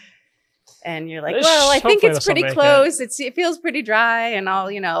 Yeah. And you're like, well, I think it's pretty close. It feels pretty dry and all,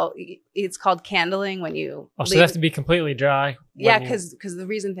 it's called candling when you. Oh, so they have to be completely dry. Yeah. Because the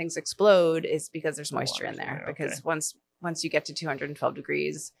reason things explode is because there's moisture in there. Because once you get to 212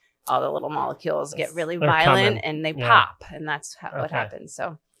 degrees, all the little molecules get really violent and they pop. And that's what happens.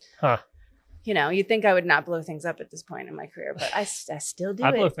 So, you'd think I would not blow things up at this point in my career, but I still do.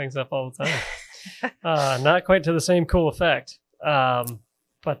 I blow things up all the time. Not quite to the same cool effect.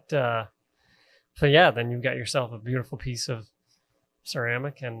 So yeah, then you've got yourself a beautiful piece of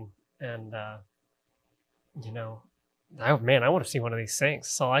ceramic and I want to see one of these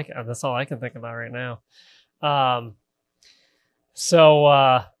sinks. That's all I can think about right now.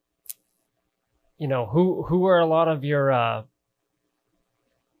 who are a lot of your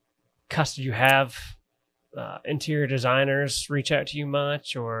customers? You have interior designers reach out to you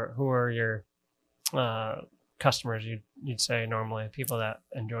much, or who are your customers? You'd say normally people that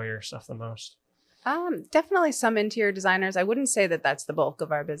enjoy your stuff the most. Definitely some interior designers. I wouldn't say that that's the bulk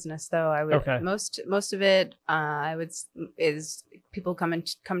of our business, though. I would most of it. Is people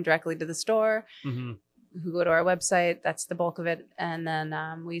come directly to the store, who go to our website. That's the bulk of it, and then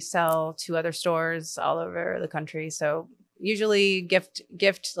we sell to other stores all over the country. So usually gift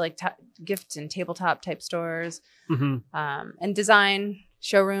and tabletop type stores, and design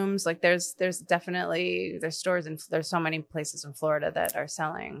showrooms. Like there's definitely stores and there's so many places in Florida that are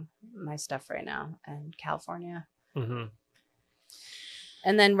selling my stuff right now, and California.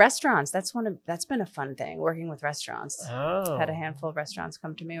 And then restaurants. That's been a fun thing, working with restaurants. Oh, Had a handful of restaurants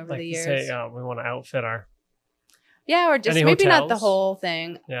come to me over the years. Say, we want to outfit our. Yeah, or just Any maybe hotels? not the whole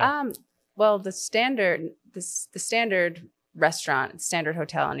thing. Yeah. Well, the standard restaurant, standard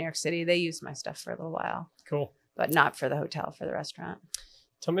hotel in New York City, they use my stuff for a little while. Cool. But not for the hotel, for the restaurant.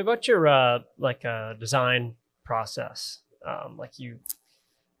 Tell me about your design process. Like you're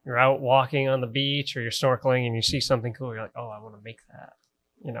out walking on the beach or you're snorkeling and you see something cool. You're like, oh, I want to make that.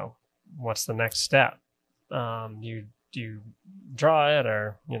 What's the next step? Do you draw it,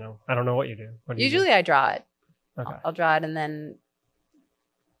 or I don't know what you do. What do you Usually do? I draw it. Okay. I'll draw it, and then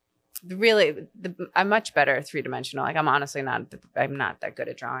I'm much better three-dimensional. Like I'm honestly not that good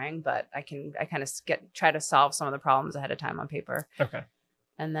at drawing, but I kind of try to solve some of the problems ahead of time on paper. Okay.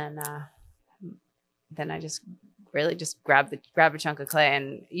 And then I just really just grab a chunk of clay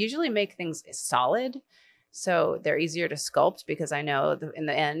and usually make things solid, so they're easier to sculpt, because I know in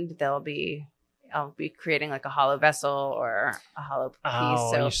the end I'll be creating like a hollow vessel or a hollow piece.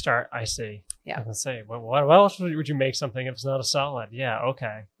 Oh, so you start. I see. Yeah. I was gonna say, what else would you make something if it's not a solid? Yeah.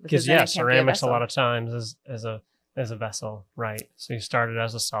 Okay. Because then it can't be a ceramics a vessel. lot of times is a vessel, right? So you started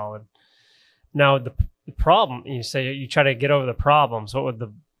as a solid. Now the problem, you say you try to get over the problems.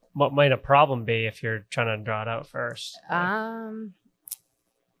 What might a problem be if you're trying to draw it out first?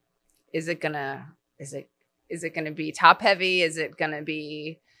 Is it gonna be top heavy? Is it gonna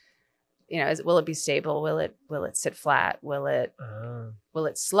be, will it be stable? Will it sit flat? Will it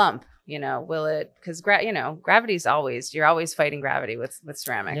slump? Will it, because gravity's you're always fighting gravity with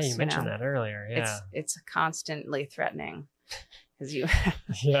ceramics. Yeah, you mentioned that earlier. Yeah. It's constantly threatening, because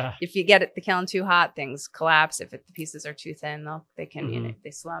Yeah. if you get the kiln too hot, things collapse. If the pieces are too thin, they can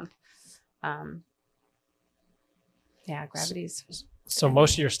they slump. Gravity's. So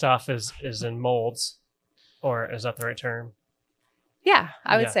most of your stuff is in molds, or is that the right term? Yeah,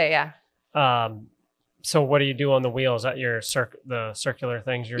 I would say, yeah. So what do you do on the wheel? Is that your the circular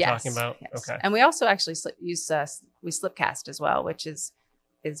things you're talking about? Yes. Okay. And we also actually use we slip cast as well, which is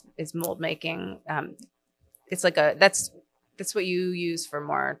mold making. It's like that's what you use for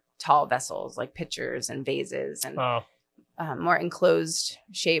more tall vessels, like pitchers and vases and more enclosed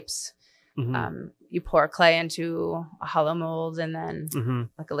shapes. You pour clay into a hollow mold, and then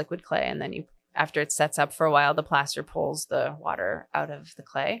like a liquid clay, and then after it sets up for a while, the plaster pulls the water out of the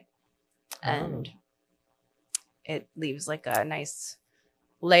clay, and it leaves like a nice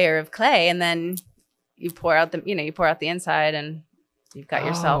layer of clay, and then you pour out the inside, and you've got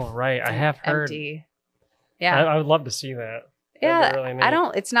yourself. Oh, right. I have heard. Empty. Yeah. I would love to see that. Yeah. Really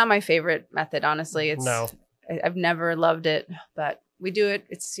neat. It's not my favorite method, honestly. No. I've never loved it, but we do it.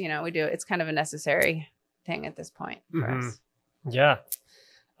 It's, we do it. It's kind of a necessary thing at this point for us. Yeah.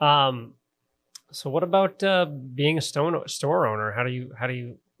 So what about being a store owner? How do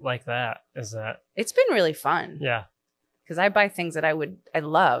you like that? It's been really fun. Yeah. Because I buy things that I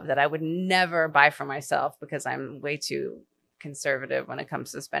love that I would never buy for myself, because I'm way too conservative when it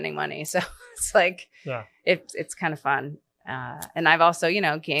comes to spending money. So it's like, it's kind of fun. And I've also,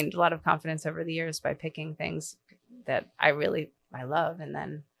 gained a lot of confidence over the years by picking things that I love. And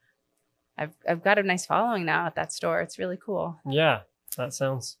then I've got a nice following now at that store. It's really cool. Yeah.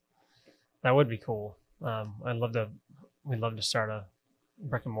 That would be cool. we'd love to start a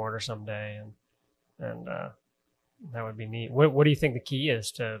brick and mortar someday, and that would be neat. What do you think the key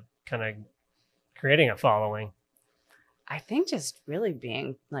is to kind of creating a following? I think just really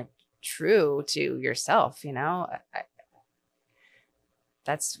being like true to yourself,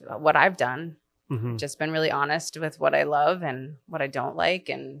 that's what I've done. Mm-hmm. Just been really honest with what I love and what I don't like,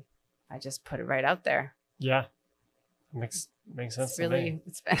 and I just put it right out there. Yeah. Makes sense.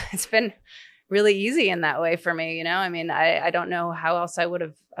 It's been really easy in that way for me. I mean, I don't know how else I would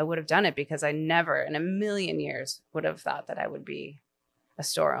have done it, because I never in a million years would have thought that I would be a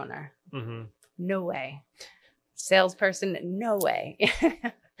store owner. Mm-hmm. No way. Salesperson, no way.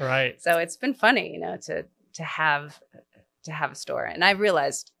 Right. So it's been funny, to have a store. And I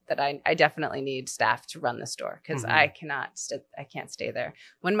realized that I definitely need staff to run the store because I can't stay there.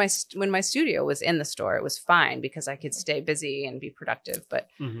 When my studio was in the store, it was fine because I could stay busy and be productive. But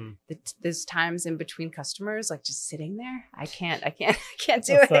there's times in between customers, like just sitting there, I can't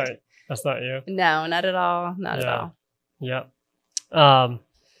do it. That's not you. No, not at all. Not at all. Yep.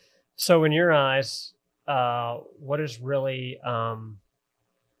 So in your eyes, what is really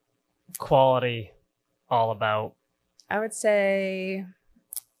quality all about? I would say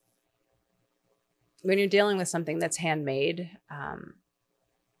when you're dealing with something that's handmade,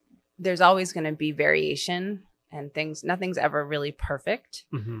 there's always going to be variation and nothing's ever really perfect.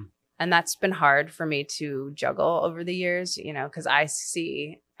 And that's been hard for me to juggle over the years, because I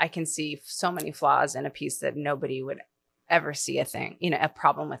can see so many flaws in a piece that nobody would ever see a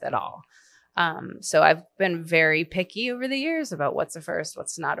problem with at all. So I've been very picky over the years about what's a first,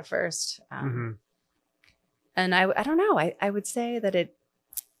 what's not a first. And I don't know. I would say that it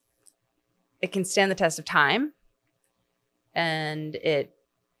can stand the test of time, and it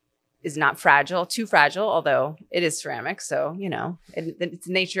is not too fragile, although it is ceramic. So, it's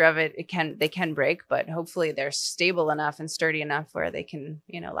the nature of it. They can break, but hopefully they're stable enough and sturdy enough where they can,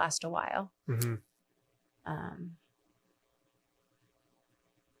 last a while.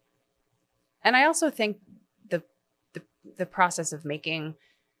 And I also think the process of making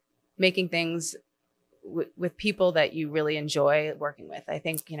things with people that you really enjoy working with, I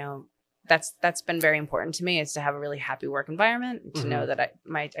think, that's been very important to me, is to have a really happy work environment, to know that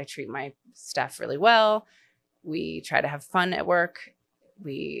I treat my staff really well. We try to have fun at work.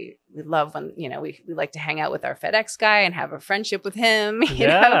 We love when, we like to hang out with our FedEx guy and have a friendship with him. You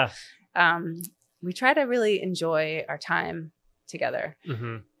know? We try to really enjoy our time together.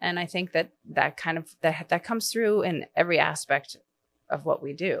 And I think that kind of that comes through in every aspect of what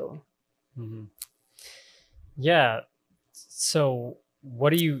we do. Yeah. So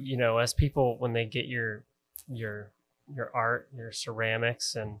what do you, as people, when they get your art, your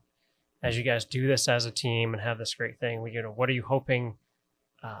ceramics, and as you guys do this as a team and have this great thing, what are you hoping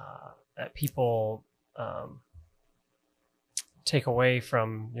that people take away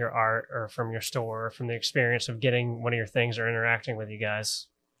from your art or from your store, or from the experience of getting one of your things or interacting with you guys?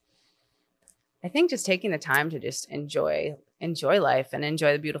 I think just taking the time to just enjoy life and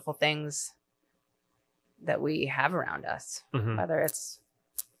enjoy the beautiful things that we have around us, whether it's,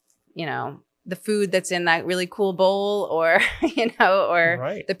 the food that's in that really cool bowl, or,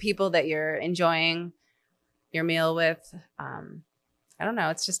 or the people that you're enjoying your meal with. I don't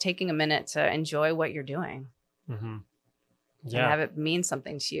know. It's just taking a minute to enjoy what you're doing. And have it mean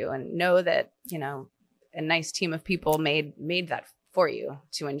something to you, and know that, a nice team of people made that for you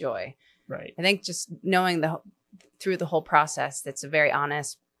to enjoy. Right. I think just knowing through the whole process, that's a very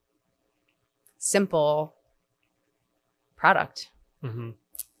honest, simple product.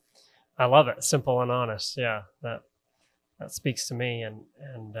 I love it. Simple and honest. Yeah. That speaks to me.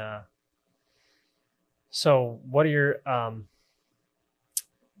 And so what are your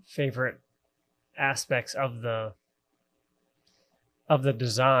favorite aspects of the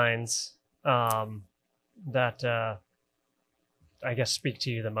designs that I guess speak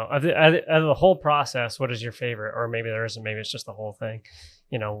to you the most? Of the whole process, what is your favorite? Or maybe there isn't. Maybe it's just the whole thing.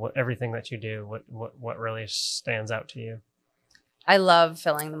 Everything that you do. What really stands out to you? I love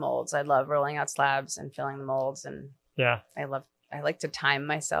filling the molds. I love rolling out slabs and filling the molds. And I like to time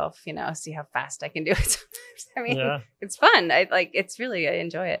myself. See how fast I can do it. I mean, it's fun. I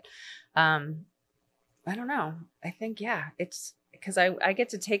enjoy it. I don't know. I think it's because I get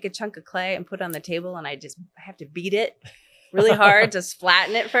to take a chunk of clay and put it on the table, and I have to beat it really hard to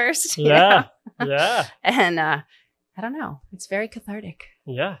flatten it first. Yeah. And I don't know. It's very cathartic.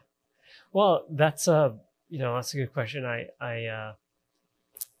 Yeah. Well, that's that's a good question. I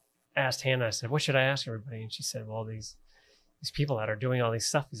asked Hannah, I said, what should I ask everybody? And she said, well, these people that are doing all these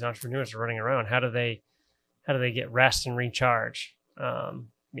stuff, these entrepreneurs are running around. How do they get rest and recharge? How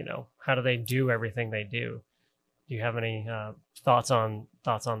do they do everything they do? Do you have any thoughts on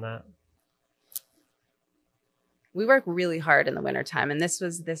that? We work really hard in the wintertime. And this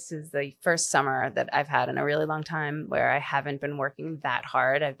is the first summer that I've had in a really long time where I haven't been working that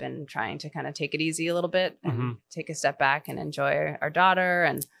hard. I've been trying to kind of take it easy a little bit and take a step back and enjoy our daughter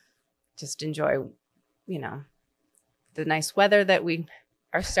and just enjoy, the nice weather that we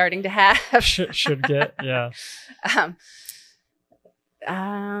are starting to have. should get, yeah. I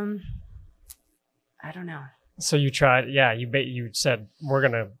don't know. So you tried, you said we're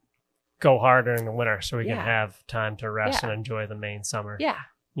going to go hard during the winter so we can have time to rest and enjoy the main summer. Yeah.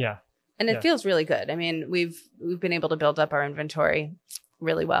 And it feels really good. I mean, we've been able to build up our inventory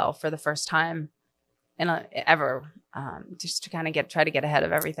really well for the first time ever, just to kind of try to get ahead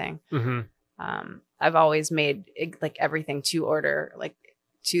of everything. I've always made like everything to order, like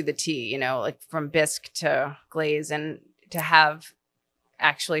to the T, you know, like from bisque to glaze, and to have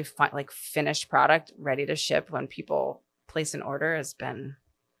actually like finished product ready to ship when people place an order has been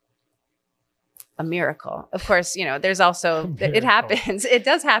a miracle. Of course, you know, there's also, it happens. It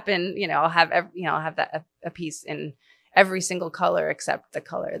does happen. You know, I'll have that a piece in every single color except the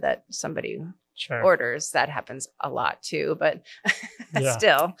color that somebody orders. That happens a lot too, but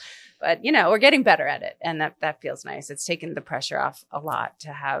still, but you know, we're getting better at it, and that feels nice. It's taken the pressure off a lot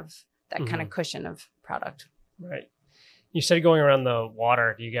to have that kind of cushion of product. Right. You said going around the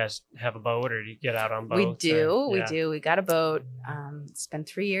water. Do you guys have a boat, or do you get out on boats? We do. We do. We got a boat. It's been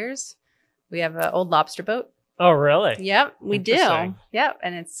 3 years. We have an old lobster boat. Oh, really? Yep, we do. Yep,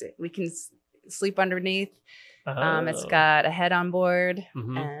 and we can sleep underneath. It's got a head on board,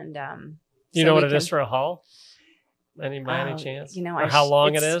 and do you know what it is for a hull? By any chance? You know, or how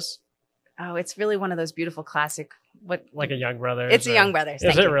long it is? Oh, it's really one of those beautiful classic. Like a Young Brothers? It's a Young Brothers.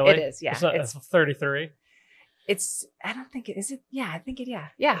 Is it really? It is. Yeah. It's 33. I don't think it is. It. Yeah, I think it. Yeah.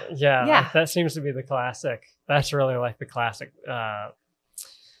 Yeah. That seems to be the classic. That's really like the classic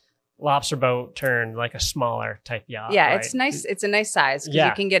lobster boat turned like a smaller type yacht. Yeah, right? It's nice. It's a nice size because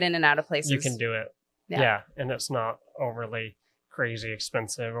you can get in and out of places. You can do it. Yeah. And it's not overly crazy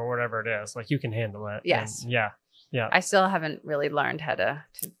expensive or whatever it is. Like you can handle it. Yes. And yeah. I still haven't really learned how to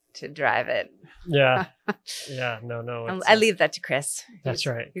drive it. Yeah. Yeah. No. I leave that to Chris. That's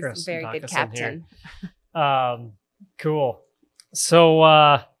right. He's Chris, a very good captain. Cool. So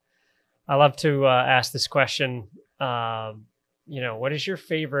I love to ask this question. You know, what is your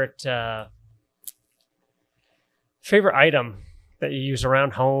favorite item that you use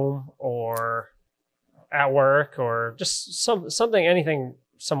around home or at work, or just something, anything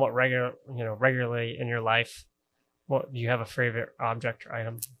somewhat regularly in your life? What do you have a favorite object or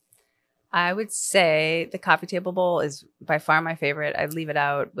item? I would say the coffee table bowl is by far my favorite. I leave it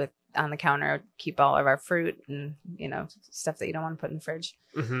out on the counter, keep all of our fruit and, you know, stuff that you don't want to put in the fridge.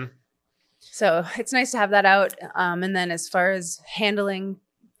 So it's nice to have that out. And then as far as handling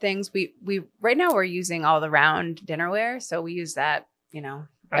things, we right now we're using all the round dinnerware. So we use that, you know,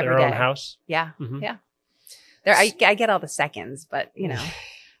 every day. At your own house? Yeah. Yeah. I get all the seconds, but you know,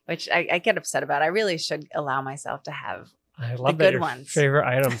 which I get upset about. I really should allow myself to have the good ones. Favorite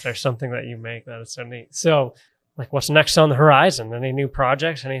items are something that you make. That is so neat. So like what's next on the horizon? Any new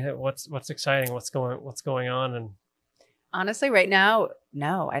projects? Anything? What's exciting? What's going on? And honestly, right now,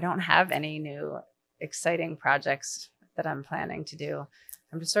 no, I don't have any new exciting projects that I'm planning to do.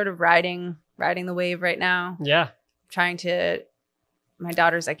 I'm just sort of riding the wave right now. Yeah. My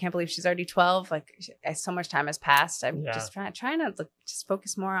daughter's, I can't believe she's already 12. Like so much time has passed. I'm just trying to just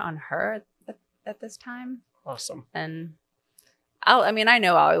focus more on her at this time. Awesome. And I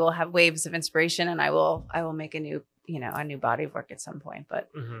know I will have waves of inspiration, and I will make a new body of work at some point, but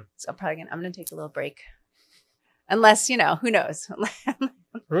so I'm going to take a little break. Unless, you know, who knows?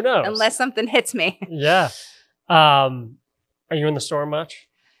 Who knows? Unless something hits me. Yeah. Are you in the store much?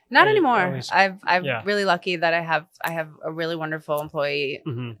 Not anymore. I'm really lucky that I have a really wonderful employee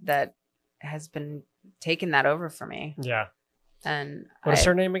that has been taking that over for me. Yeah. And what is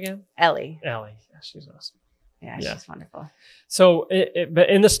her name again? Ellie. Yeah, she's awesome. Yeah, she's wonderful. So, but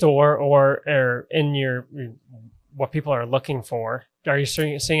in the store or in your what people are looking for, are you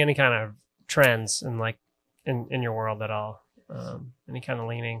seeing any kind of trends in your world at all? Any kind of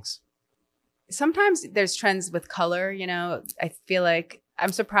leanings? Sometimes there's trends with color. You know, I feel like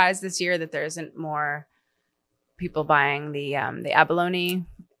I'm surprised this year that there isn't more people buying the abalone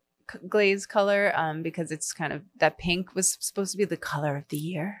glaze color because it's kind of, that pink was supposed to be the color of the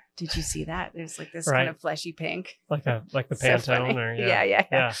year. Did you see that? There's like this kind of fleshy pink, like the Pantone, or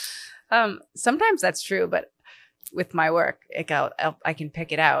yeah. Sometimes that's true, but with my work, I can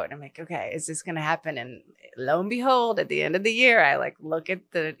pick it out. I'm like, okay, is this going to happen? And lo and behold, at the end of the year, I look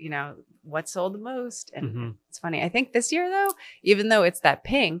at the, you know, what sold the most. And it's funny. I think this year though, even though it's that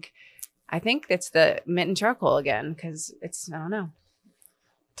pink, I think it's the mint and charcoal again. Cause I don't know.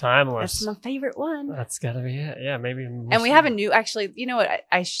 Timeless. That's my favorite one. That's gotta be it. Yeah. Maybe. And we have a new, actually, you know what?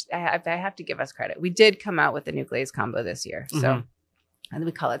 I have to give us credit. We did come out with a new glaze combo this year. So and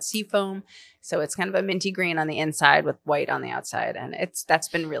we call it Seafoam. So it's kind of a minty green on the inside with white on the outside. And that's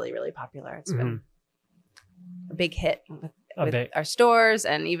been really, really popular. It's been a big hit with our stores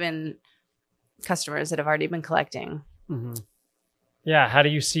and even customers that have already been collecting. Yeah. How do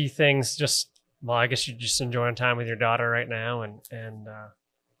you see things? I guess you're just enjoying time with your daughter right now and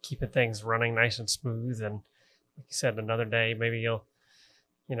keeping things running nice and smooth. And like you said, another day, maybe you'll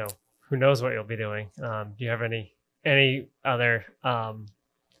who knows what you'll be doing. Do you have any other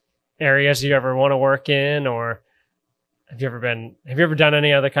areas you ever want to work in, or have you ever done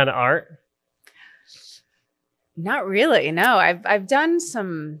any other kind of art? Not really. No, I've done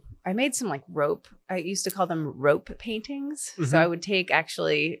some. I made some like rope. I used to call them rope paintings. So I would take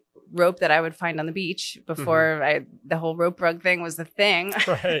actually rope that I would find on the beach before the whole rope rug thing was the thing.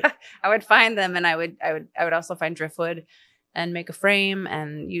 Right. I would find them, and I would also find driftwood and make a frame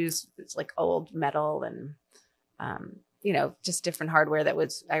and use like old metal and just different hardware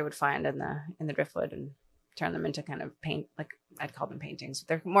I would find in the driftwood and turn them into kind of paint. Like I'd call them paintings.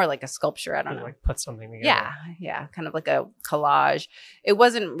 They're more like a sculpture. I don't know. Like put something together. Yeah. Kind of like a collage. It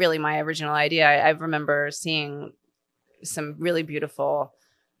wasn't really my original idea. I remember seeing some really beautiful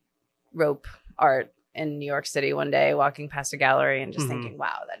rope art in New York City one day, walking past a gallery and just thinking,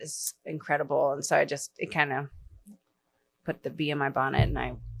 wow, that is incredible. And so it kind of put the bee in my bonnet, and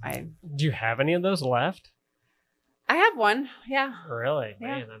I do you have any of those left? I have one. Yeah. Really?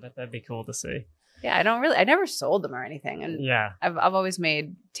 Yeah. Man, I bet that'd be cool to see. Yeah, I never sold them or anything. And yeah, I've always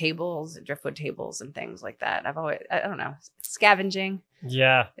made tables, driftwood tables and things like that. I don't know, scavenging.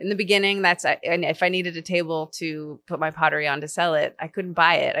 Yeah. In the beginning, and if I needed a table to put my pottery on to sell it, I couldn't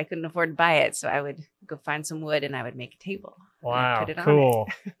buy it. I couldn't afford to buy it. So I would go find some wood and I would make a table. Wow. Put it on cool.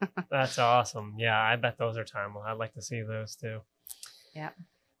 That's awesome. Yeah. I bet those are timeless. I'd like to see those too. Yeah.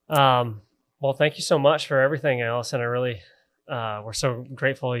 Well, thank you so much for everything, Alison. I really, we're so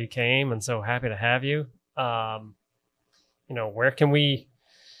grateful you came and so happy to have you. Where can we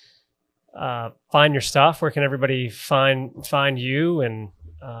find your stuff? Where can everybody find you? And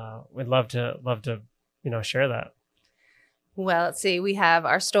we'd love to share that. Well, let's see. We have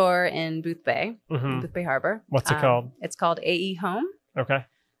our store in Booth Bay, Booth Bay Harbor. What's it called? It's called AE Home. Okay.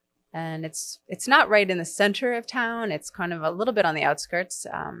 And it's not right in the center of town. It's kind of a little bit on the outskirts.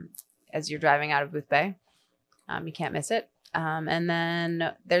 As you're driving out of Booth Bay, you can't miss it. And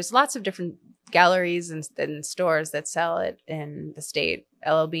then there's lots of different galleries and stores that sell it in the state.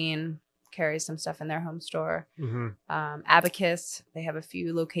 LL Bean carries some stuff in their home store. Abacus, they have a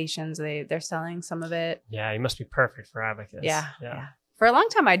few locations. They're selling some of it. Yeah, you must be perfect for Abacus. Yeah. For a long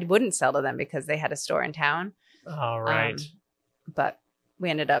time, I wouldn't sell to them because they had a store in town. All right. But we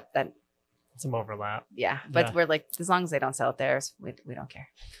ended up that some overlap. Yeah, but we're like, as long as they don't sell it there, we don't care.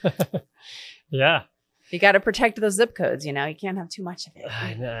 Yeah. You got to protect those zip codes, you can't have too much of it.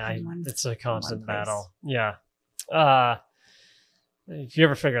 I know. It's a constant battle. Yeah. If you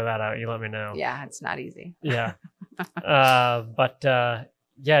ever figure that out, you let me know. Yeah, it's not easy. Yeah.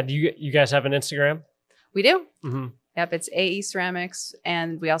 Do you guys have an Instagram? We do. Yep, it's AE Ceramics,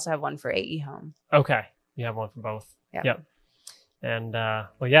 and we also have one for AE Home. Okay. You have one for both. Yep. And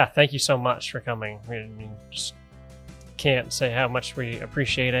thank you so much for coming. We just can't say how much we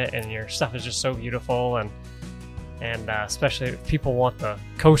appreciate it, and your stuff is just so beautiful, and especially if people want the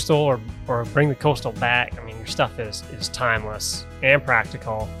coastal or bring the coastal back. I mean, your stuff is timeless and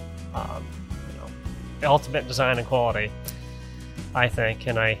practical. Ultimate design and quality, I think.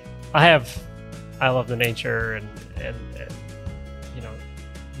 And I love the nature and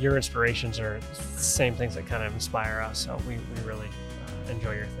your inspirations are the same things that kind of inspire us. So we really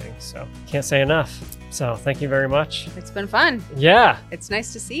enjoy your things. So can't say enough. So thank you very much. It's been fun. Yeah. It's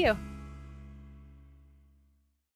nice to see you.